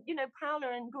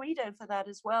 Paola and Guido for that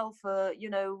as well, for,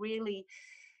 really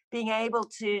being able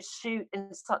to shoot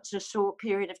in such a short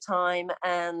period of time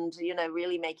and,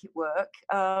 really make it work,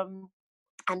 and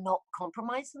not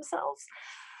compromise themselves.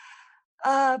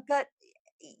 But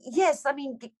yes, I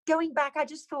mean, going back, I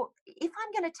just thought, if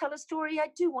I'm going to tell a story, I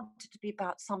do want it to be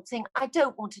about something. I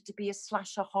don't want it to be a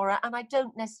slasher horror, and I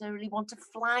don't necessarily want to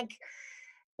flag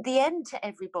the end to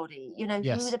everybody, who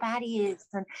the baddie is.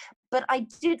 But I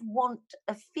did want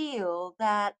a feel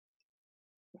that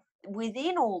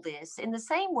within all this, in the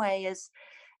same way as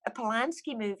a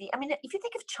Polanski movie, I mean, if you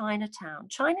think of Chinatown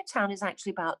is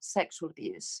actually about sexual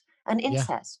abuse and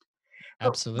incest.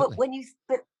 Absolutely.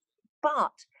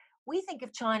 But we think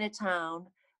of Chinatown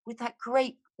with that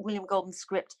great William Goldman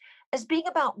script as being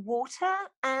about water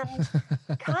and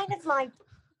kind of like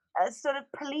a sort of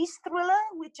police thriller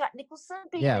with Jack Nicholson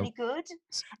being really good.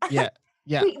 Yeah.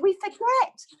 We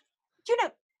forget, you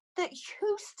know, that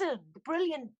Houston, the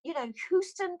brilliant, you know,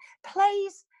 Houston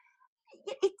plays.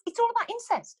 It's all about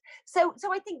incest. So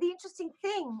I think the interesting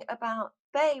thing about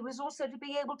Bay was also to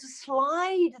be able to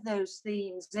slide those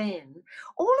themes in,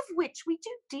 all of which we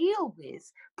do deal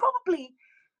with. Probably,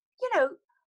 you know,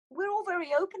 we're all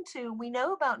very open to and we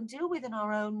know about and deal with in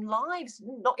our own lives,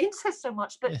 not incest so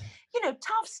much, but you know,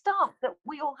 tough stuff that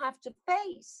we all have to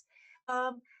face,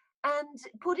 and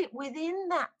put it within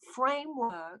that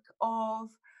framework of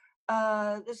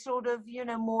the sort of, you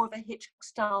know, more of a Hitchcock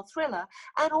style thriller,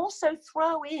 and also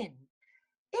throw in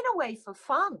a way for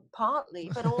fun partly,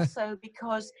 but also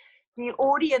because the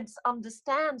audience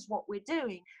understands what we're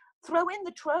doing, throw in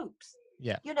the tropes.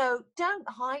 Yeah. You know, don't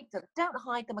hide them. Don't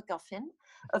hide the MacGuffin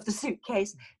of the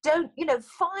suitcase. Don't, you know,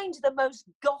 find the most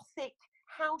gothic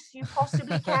house you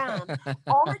possibly can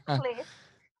on a cliff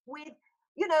with,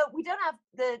 you know, we don't have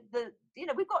the you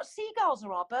know, we've got seagulls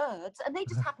are our birds, and they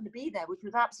just happen to be there, which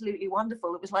was absolutely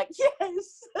wonderful. It was like,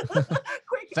 yes,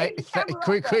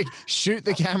 quick, shoot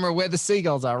the camera where the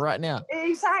seagulls are right now.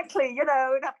 Exactly, you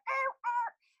know,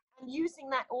 and using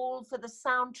that all for the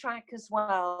soundtrack as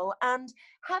well, and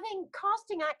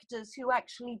casting actors who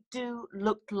actually do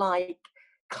look like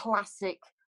classic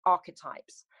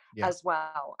archetypes. As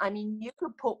well. I mean, you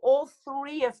could put all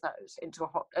three of those into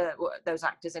those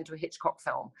actors into a Hitchcock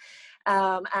film,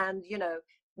 and you know,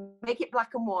 make it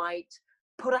black and white,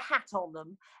 put a hat on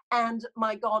them, and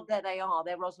my God, there they are.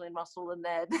 They're Rosalind Russell and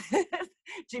they're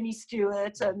Jimmy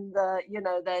Stewart, and you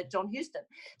know, they're John Huston.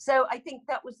 So I think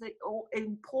that was the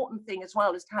important thing as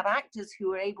well, is to have actors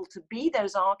who are able to be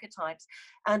those archetypes,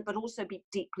 but also be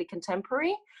deeply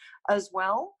contemporary as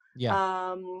well.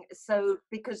 Yeah. So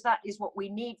because that is what we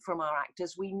need from our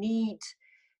actors. We need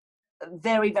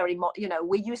very, very, you know,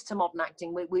 we're used to modern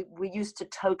acting. We're used to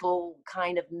total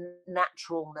kind of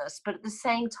naturalness, but at the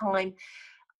same time,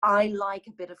 I like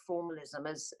a bit of formalism,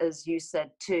 as you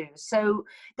said too. So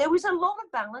there was a lot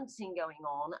of balancing going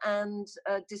on, and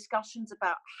discussions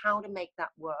about how to make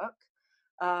that work.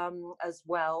 As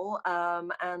well,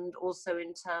 and also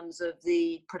in terms of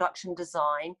the production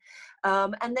design,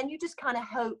 and then you just kind of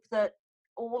hope that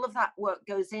all of that work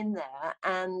goes in there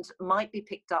and might be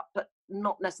picked up, but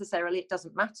not necessarily, it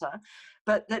doesn't matter,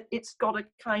 but that it's got a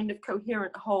kind of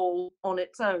coherent whole on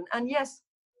its own. And yes,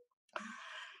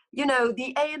 you know,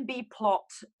 the A and B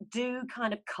plot do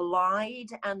kind of collide,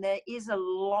 and there is a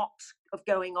lot of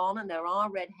going on, and there are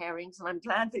red herrings, and I'm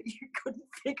glad that you couldn't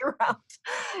figure out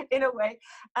in a way.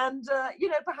 And you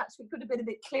know, perhaps we could have been a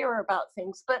bit clearer about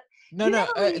things, but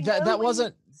that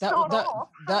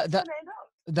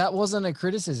wasn't a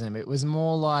criticism. It was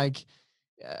more like,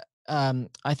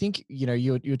 I think, you know,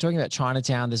 you were talking about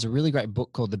Chinatown. There's a really great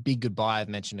book called The Big Goodbye I've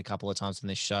mentioned a couple of times on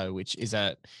this show, which is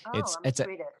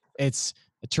it's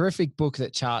a terrific book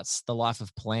that charts the life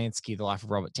of Polanski, the life of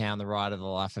Robert Towne, the writer, the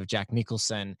life of Jack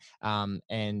Nicholson,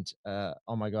 and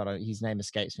oh my God, his name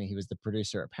escapes me. He was the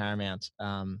producer at Paramount.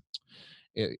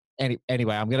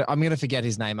 Anyway, I'm gonna forget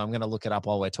his name. I'm gonna look it up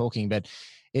while we're talking. But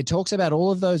it talks about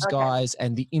all of those guys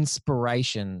and the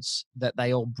inspirations that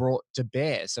they all brought to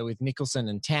bear. So with Nicholson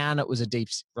and Towne, it was a deep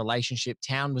relationship.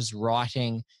 Towne was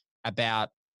writing about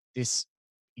this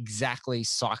exactly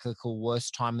cyclical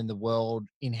worst time in the world,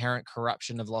 inherent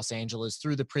corruption of Los Angeles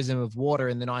through the prism of water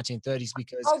in the 1930s.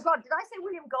 Because oh God, did I say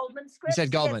William Goldman script? You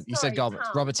said Goldman. Yes, sorry, you said Goldman.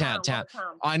 Towne, Robert Towne. Towne.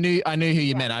 I knew who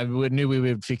you meant. I knew we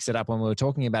would fix it up when we were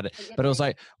talking about it. But it was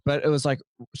like,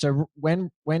 so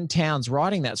when Towne's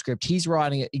writing that script, he's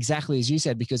writing it exactly as you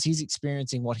said, because he's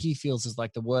experiencing what he feels is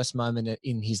like the worst moment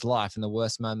in his life and the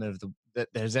worst moment of that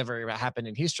has ever happened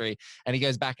in history. And he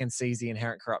goes back and sees the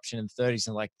inherent corruption in the 30s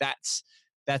and like,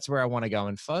 that's where I want to go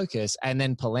and focus. And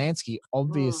then Polanski,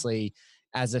 obviously,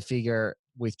 as a figure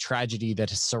with tragedy that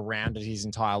has surrounded his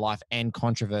entire life and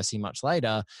controversy much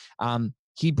later,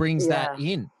 he brings that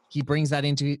in. He brings that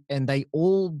into it, and they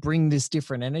all bring this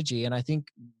different energy. And I think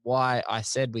why I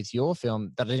said with your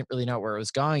film that I didn't really know where it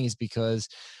was going is because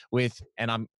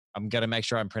and I'm going to make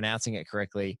sure I'm pronouncing it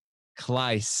correctly,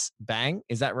 Claes Bang,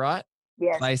 is that right?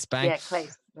 Yes. Claes Bang. Yeah,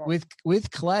 Claes. Yeah.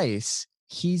 With Claes,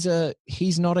 he's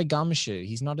not a gumshoe.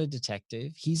 He's not a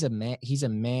detective. He's a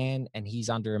man, and he's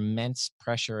under immense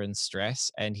pressure and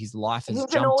stress, and his life has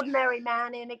He's an ordinary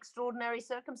man in extraordinary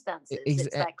circumstances. It's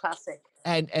that classic.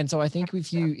 And so I think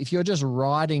if you're just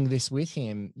riding this with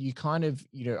him, you kind of,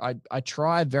 I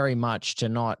try very much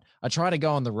to I try to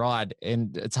go on the ride,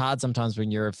 and it's hard sometimes when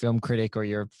you're a film critic or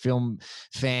you're a film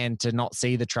fan to not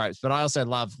see the tropes, but I also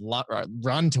love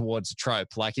run towards a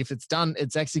trope. Like if it's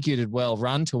executed well,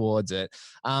 run towards it.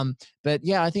 But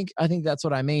yeah, I think that's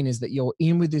what I mean, is that you're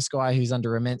in with this guy who's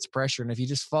under immense pressure. And if you're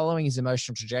just following his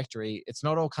emotional trajectory, it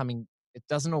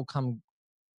doesn't all come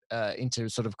into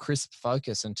sort of crisp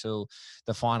focus until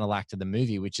the final act of the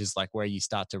movie, which is like where you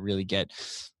start to really get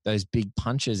those big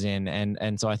punches in.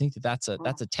 And so I think that's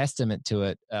a testament to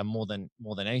it more than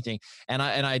anything. And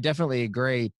I definitely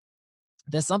agree.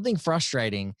 There's something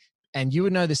frustrating, and you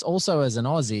would know this also as an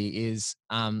Aussie, is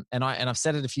and I've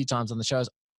said it a few times on the shows,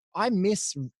 I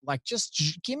miss, like,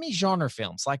 just give me genre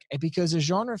films, like, because a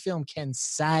genre film can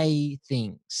say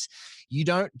things. You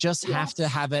don't just have to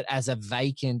have it as a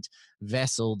vacant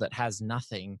vessel that has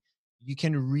nothing. You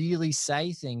can really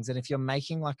say things. And if you're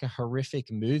making like a horrific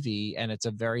movie and it's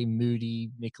a very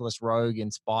moody Nicholas Roeg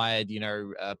inspired,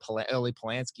 early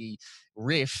Polanski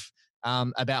riff,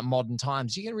 about modern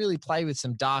times, you can really play with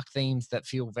some dark themes that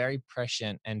feel very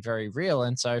prescient and very real.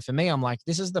 And so for me, I'm like,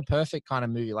 this is the perfect kind of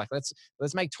movie. Like, let's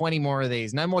make 20 more of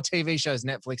these. No more TV shows,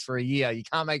 Netflix, for a year. You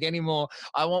can't make any more.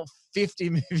 I want 50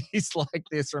 movies like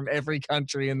this from every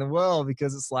country in the world,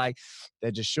 because it's like they're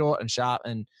just short and sharp.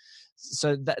 And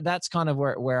so that's kind of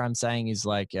where I'm saying is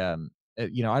like, I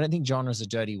don't think genre is a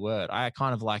dirty word. I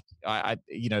kind of like,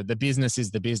 the business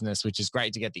is the business, which is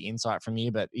great to get the insight from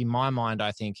you. But in my mind,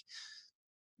 I think,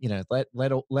 let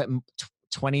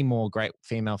 20 more great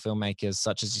female filmmakers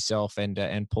such as yourself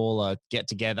and Paula get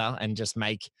together and just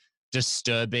make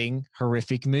disturbing,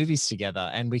 horrific movies together,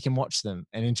 and we can watch them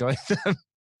and enjoy them.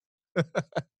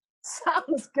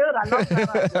 Sounds good. I love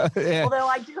that idea. Yeah. Although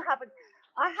I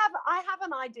have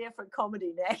an idea for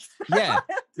comedy next. Yeah.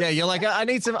 You're like, I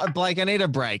need a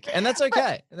break, and that's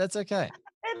okay. That's okay.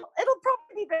 It'll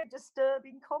probably be very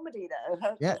disturbing comedy,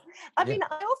 though. Yeah. I mean,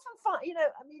 I often find,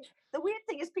 the weird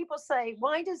thing is people say,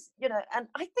 why does, and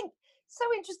I think so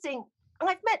interesting. And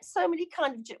I've met so many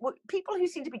kind of people who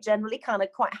seem to be generally kind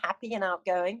of quite happy and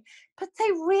outgoing, but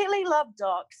they really love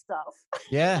dark stuff.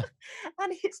 Yeah.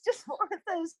 And it's just one of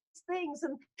those things.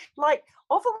 And like,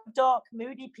 often dark,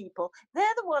 moody people, they're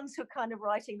the ones who are kind of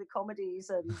writing the comedies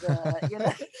and,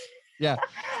 Yeah.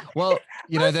 Well,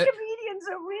 most comedians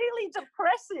are really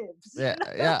depressive.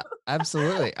 Yeah,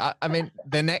 absolutely. I mean,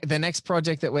 the next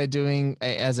project that we're doing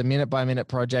as a minute by minute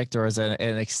project, or as an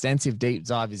extensive deep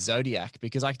dive, is Zodiac,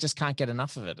 because I just can't get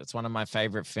enough of it. It's one of my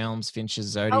favorite films, Fincher's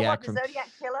Zodiac. The Zodiac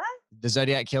Killer? The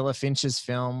Zodiac Killer, Fincher's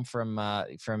film from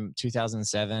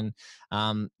 2007,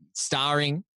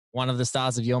 starring one of the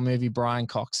stars of your movie, Brian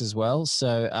Cox, as well.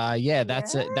 So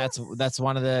that's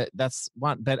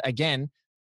one. But again,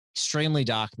 extremely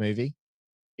dark movie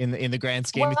in the grand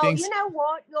scheme of things. You know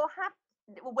what?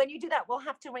 When you do that, we'll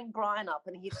have to ring Brian up,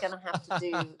 and he's going to have to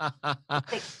do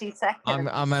 60 seconds.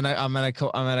 I'm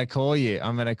gonna call you.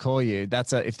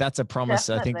 If that's a promise.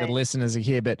 Definitely. I think the listeners are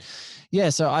here. But yeah,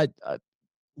 so I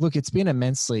look, it's been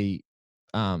immensely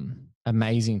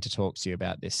amazing to talk to you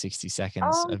about this 60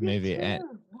 seconds of movie.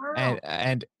 Wow.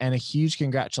 And a huge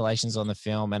congratulations on the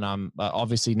film. And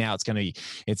obviously now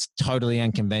it's totally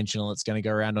unconventional. It's going to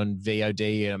go around on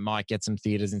VOD, and it might get some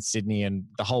theaters in Sydney, and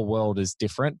the whole world is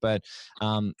different. But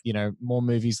more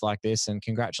movies like this, and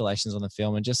congratulations on the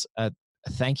film, and just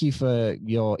thank you for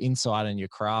your insight and your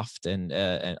craft. And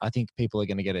I think people are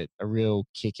going to get a real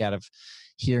kick out of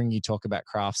hearing you talk about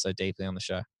craft so deeply on the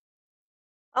show.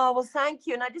 Oh, well, thank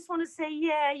you. And I just want to say,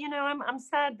 I'm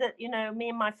sad that, me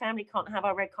and my family can't have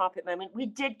our red carpet moment. We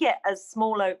did get a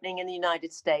small opening in the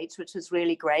United States, which was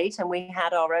really great. And we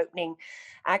had our opening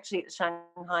actually at the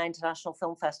Shanghai International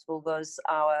Film Festival, was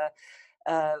our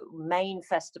main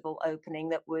festival opening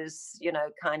that was,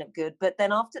 kind of good. But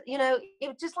then after, it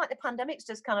was just like the pandemic's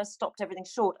just kind of stopped everything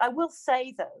short. I will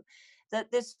say, though, that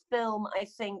this film, I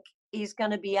think, is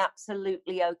going to be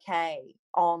absolutely okay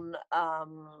on,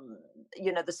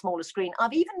 the smaller screen.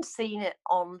 I've even seen it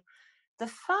on the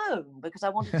phone because I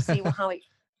wanted to see how it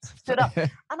stood up.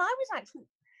 And I was actually,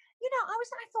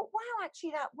 I thought, wow,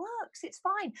 actually that works. It's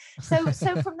fine. So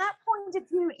from that point of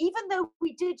view, even though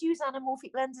we did use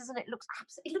anamorphic lenses and it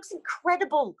looks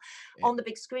incredible on the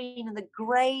big screen, and the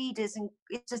grade it's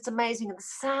just amazing, and the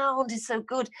sound is so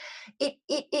good.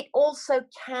 It also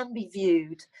can be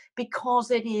viewed, because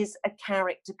it is a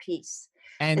character piece.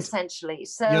 And essentially.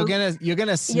 So you're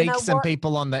gonna sneak some what?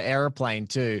 people on the airplane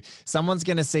too. Someone's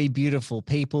gonna see beautiful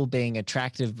people being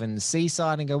attractive in the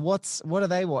seaside and go, what are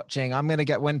they watching? I'm gonna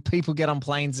get, when people get on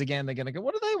planes again, they're gonna go,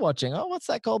 what are they watching? Oh, what's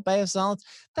that called? Bay of Silence.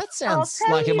 That sounds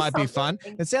tell like it you might be fun.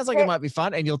 something. It sounds like it might be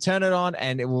fun, and you'll turn it on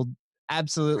and it will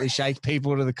absolutely shake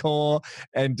people to the core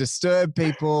and disturb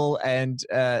people. And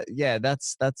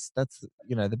that's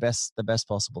the best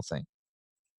possible thing.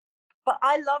 But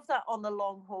I love that on the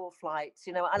long haul flights.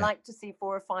 I like to see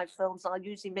 4 or 5 films. I'll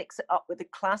usually mix it up with a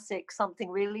classic, something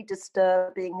really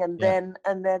disturbing, and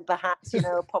then perhaps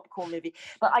a popcorn movie.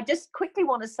 But I just quickly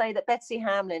want to say that Betsy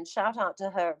Hamlin, shout out to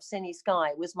her, of Cine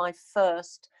Sky, was my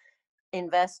first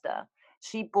investor.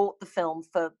 She bought the film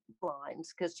for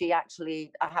Blinds because I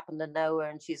happen to know her,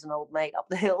 and she's an old mate up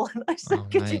the hill. And I said,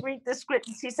 could you read the script?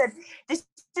 And she said, this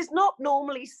is not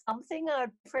normally something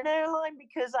for an airline,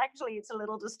 because actually it's a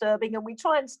little disturbing, and we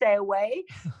try and stay away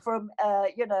from,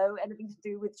 anything to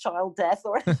do with child death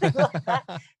or anything like that.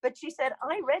 But she said,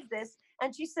 I read this,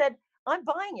 and she said, I'm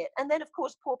buying it. And then, of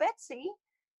course, poor Betsy,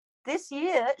 this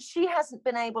year, she hasn't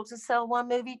been able to sell one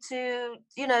movie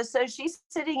so she's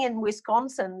sitting in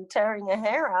Wisconsin tearing her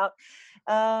hair out,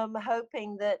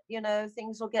 hoping that,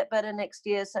 things will get better next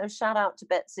year. So shout out to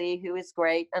Betsy, who is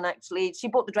great. And actually, she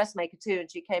bought The Dressmaker too, and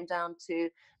she came down to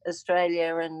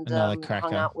Australia and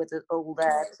hung out with it all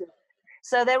there too.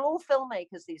 So they're all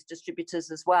filmmakers, these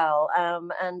distributors as well.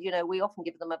 And, we often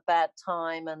give them a bad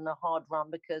time and a hard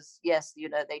run because, yes,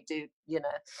 they do,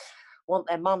 want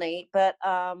their money, but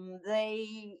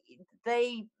they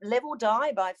live or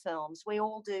die by films. We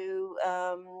all do,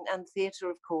 and theatre,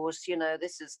 of course.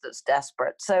 That's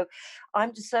desperate. So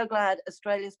I'm just so glad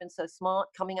Australia's been so smart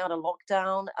coming out of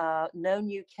lockdown. No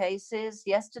new cases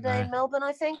yesterday in Melbourne,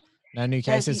 I think. No new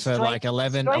cases for like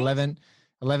 11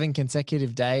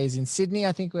 consecutive days. In Sydney,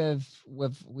 I think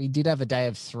we did have a day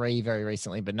of 3 very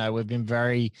recently, but no, we've been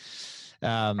very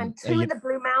and 2 in the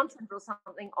Blue Mountains or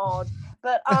something odd.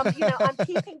 But I'm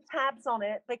keeping tabs on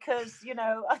it because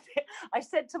I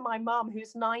said to my mum,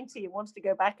 who's 90 and wants to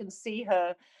go back and see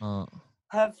her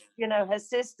her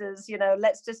sisters,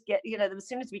 let's just get as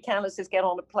soon as we can, let's just get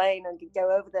on a plane and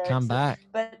go over there. Come back.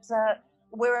 But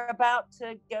we're about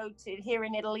to go to here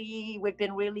in Italy. We've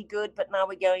been really good, but now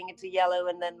we're going into yellow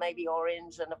and then maybe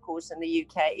orange. And of course, in the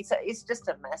UK, it's just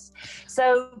a mess.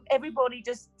 So everybody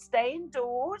just stay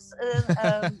indoors,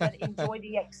 but enjoy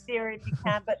the exterior if you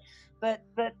can. But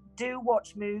do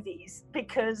watch movies,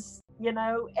 because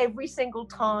every single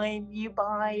time you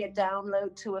buy a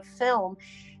download to a film,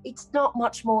 it's not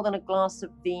much more than a glass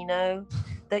of vino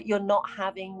that you're not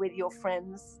having with your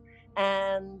friends.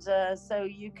 And so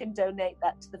you can donate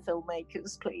that to the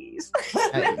filmmakers, please.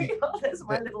 There's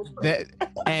my little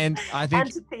and I think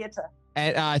and to theatre.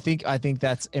 And I think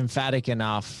that's emphatic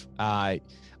enough. I'm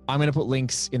going to put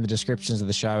links in the descriptions of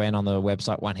the show and on the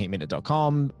website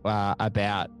oneheatminute.com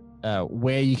about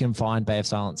where you can find Bay of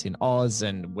Silence in Oz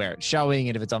and where it's showing,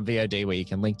 and if it's on VOD, where you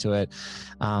can link to it.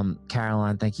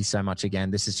 Caroline, thank you so much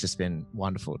again. This has just been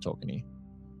wonderful talking to you.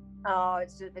 Oh,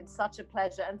 it's just been such a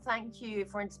pleasure. And thank you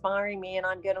for inspiring me. And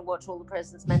I'm going to watch All the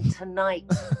President's Men tonight.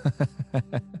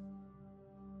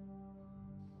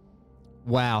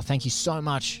 Wow. Thank you so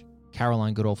much,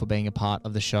 Caroline Goodall, for being a part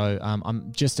of the show.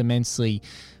 I'm just immensely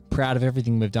proud of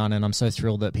everything we've done. And I'm so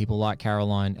thrilled that people like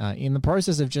Caroline, in the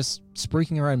process of just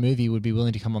spruiking her own movie, would be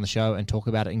willing to come on the show and talk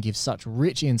about it and give such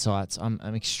rich insights. I'm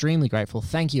extremely grateful.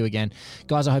 Thank you again.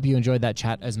 Guys, I hope you enjoyed that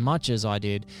chat as much as I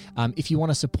did. If you want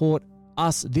to support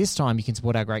us this time, you can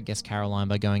support our great guest Caroline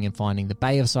by going and finding The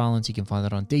Bay of Silence. You can find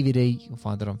that on DVD, you can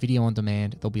find that on video on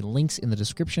demand. There'll be links in the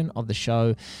description of the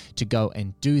show to go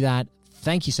and do that.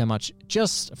 Thank you so much,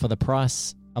 just for the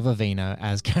price of a vino,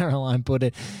 as Caroline put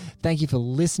it. Thank you for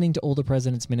listening to All the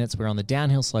President's Minutes. We're on the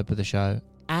downhill slope of the show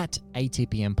at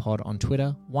ATPM Pod on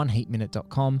Twitter,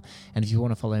 oneheatminute.com. And if you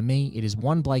want to follow me, it is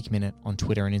One Blake Minute on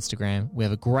Twitter and Instagram. We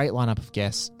have a great lineup of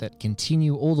guests that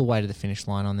continue all the way to the finish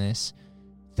line on this.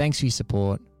 Thanks for your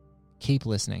support. Keep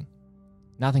listening.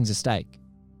 Nothing's at stake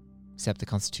except the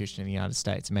Constitution of the United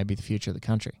States and maybe the future of the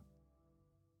country.